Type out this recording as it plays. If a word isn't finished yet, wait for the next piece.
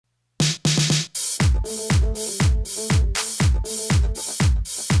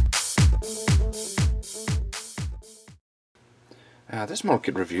This model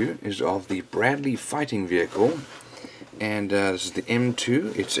kit review is of the Bradley fighting vehicle, and this is the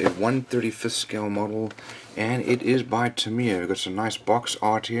M2. It's a 1/35th scale model, and it is by Tamiya. We've got some nice box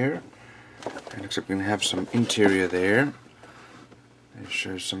art here. It looks like we're going to have some interior there. It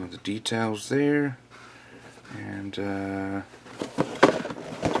shows some of the details there, and don't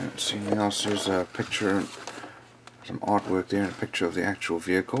see anything else. There's a picture, some artwork there, and a picture of the actual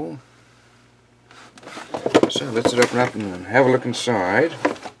vehicle. So let's open up and have a look inside.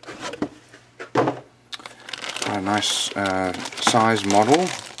 Quite a nice size model.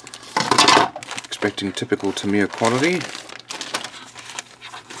 Expecting typical Tamiya quality.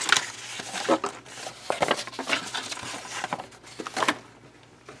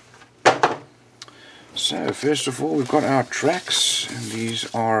 So first of all, we've got our tracks, and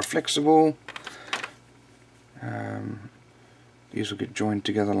these are flexible. These will get joined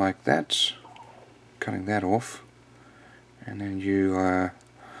together like that. Cutting that off, and then you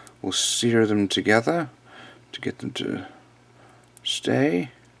will sear them together to get them to stay.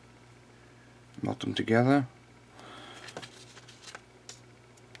 Melt them together.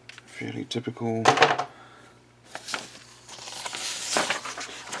 Fairly typical.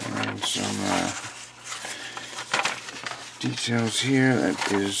 And some details here.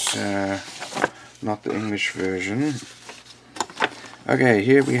 That is not the English version. Okay,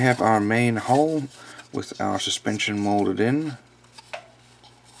 here we have our main hull with our suspension molded in,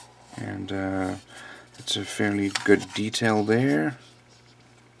 and it's a fairly good detail there.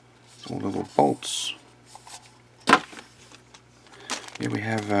 It's all little bolts. Here we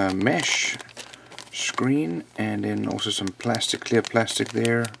have a mesh screen, and then also some plastic, clear plastic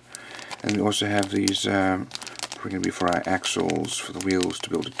there, and we also have these probably going to be for our axles for the wheels to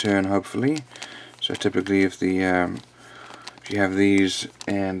be able to turn, hopefully. So typically if you have these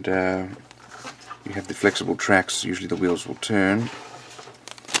and you have the flexible tracks, usually the wheels will turn.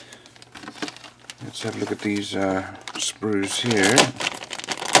 Let's have a look at these sprues here.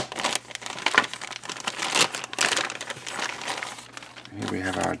 Here we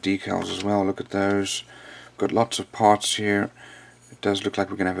have our decals as well. Look at those. Got lots of parts here. It does look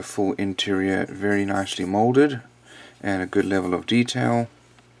like we're going to have a full interior, very nicely molded, and a good level of detail.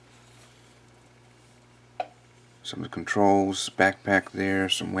 Some of the controls, backpack there,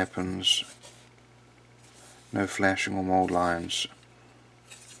 some weapons. No flashing or mold lines,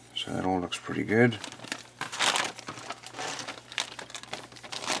 so that all looks pretty good.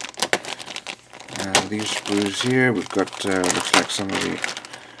 And these sprues here, we've got looks like some of the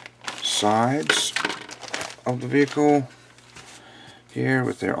sides of the vehicle here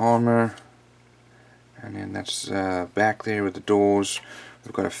with their armor, and then that's back there with the doors.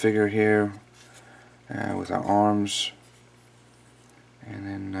 We've got a figure here with our arms, and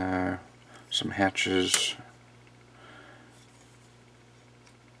then some hatches.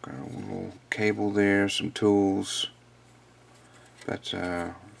 Got a little cable there, some tools, but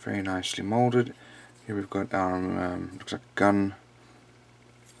very nicely molded. Here we've got our looks like a gun.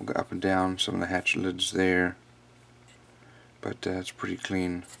 We'll go up and down some of the hatch lids there, but it's pretty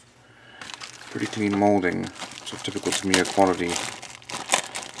clean molding. So typical Tamiya quality,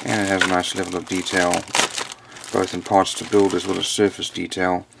 and it has a nice level of detail, both in parts to build as well as surface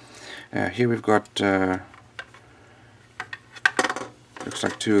detail. Here we've got looks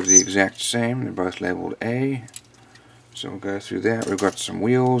like two of the exact same. They're both labeled A. So we'll go through that. We've got some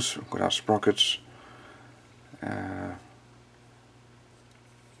wheels. We've got our sprockets. Again,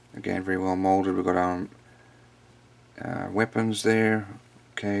 very well molded. We've got our weapons there,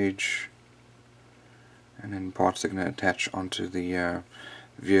 cage, and then parts that are going to attach onto the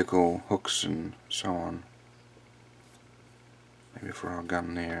vehicle, hooks and so on. Maybe for our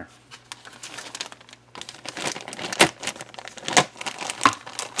gun there.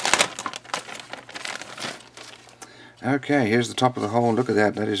 Okay, here's the top of the hull. Look at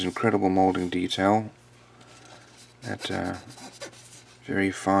that. That is incredible molding detail. That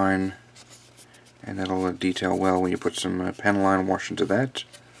very fine, and that'll detail well when you put some panel line wash into that.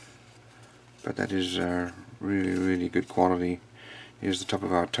 But that is really good quality. Here's the top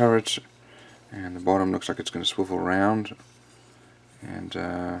of our turret, and the bottom looks like it's going to swivel around. And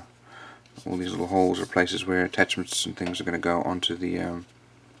all these little holes are places where attachments and things are going to go onto the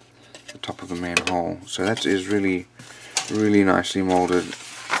top of the main hull. So that is really nicely molded.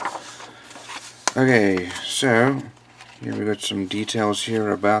 Okay, so here we've got some details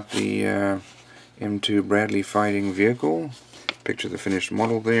here about the M2 Bradley fighting vehicle. Picture the finished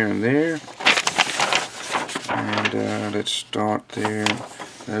model there and there. And let's start there.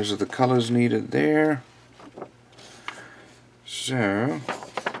 Those are the colors needed there. So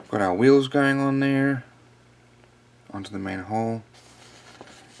got our wheels going on there onto the main hull.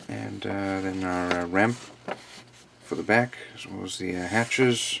 And then our ramp for the back, as well as the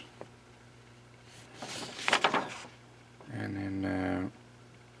hatches. And then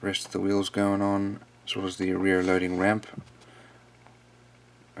rest of the wheels going on, as well as the rear loading ramp.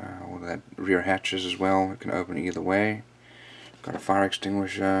 All that rear hatches as well, it can open either way. Got a fire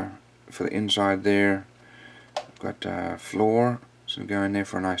extinguisher for the inside there. Got floor, so go in there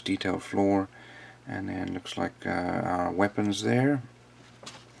for a nice detailed floor. And then looks like our weapons there.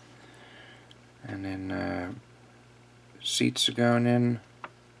 And then seats are going in.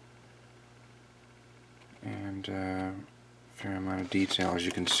 And fair amount of detail, as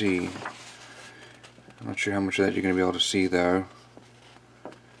you can see. I'm not sure how much of that you're going to be able to see though.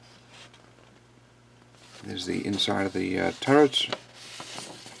 There's the inside of the turret.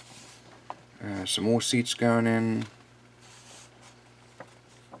 Some more seats going in.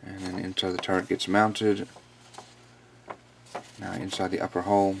 And then inside the turret gets mounted. Now inside the upper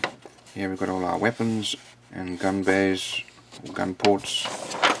hull, here we've got all our weapons and gun bays, or gun ports.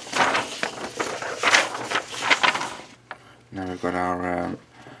 Now we've got our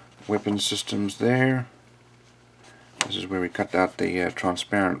weapon systems there. This is where we cut out the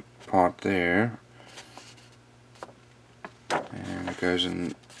transparent part there. And it goes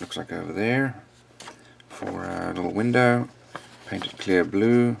in, looks like over there, for a little window, painted clear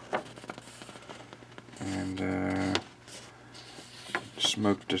blue. And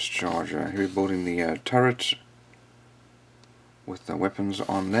smoke discharger. Here we're building the turret with the weapons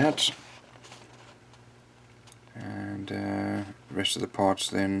on that. And the rest of the parts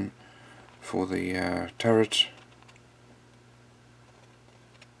then for the turret.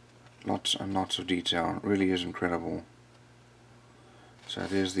 Lots and lots of detail. It really is incredible. So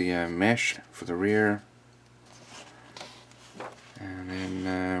there's the mesh for the rear. And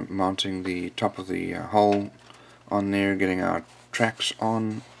then mounting the top of the hull on there, getting our tracks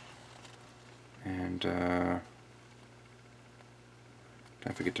on. And don't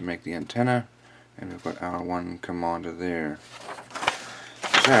forget to make the antenna. And we've got our one commander there.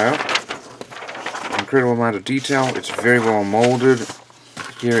 So, incredible amount of detail. It's very well molded.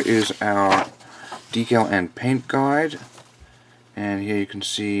 Here is our decal and paint guide. And here you can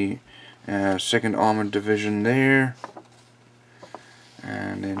see 2nd Armored Division there.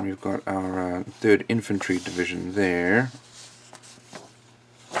 And then we've got our 3rd Infantry Division there.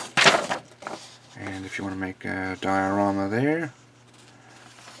 And if you want to make a diorama there,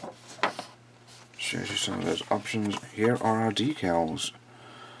 shows you some of those options. Here are our decals.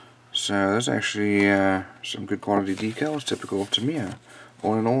 So there's actually some good quality decals, typical of Tamiya.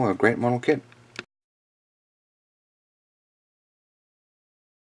 All in all, a great model kit.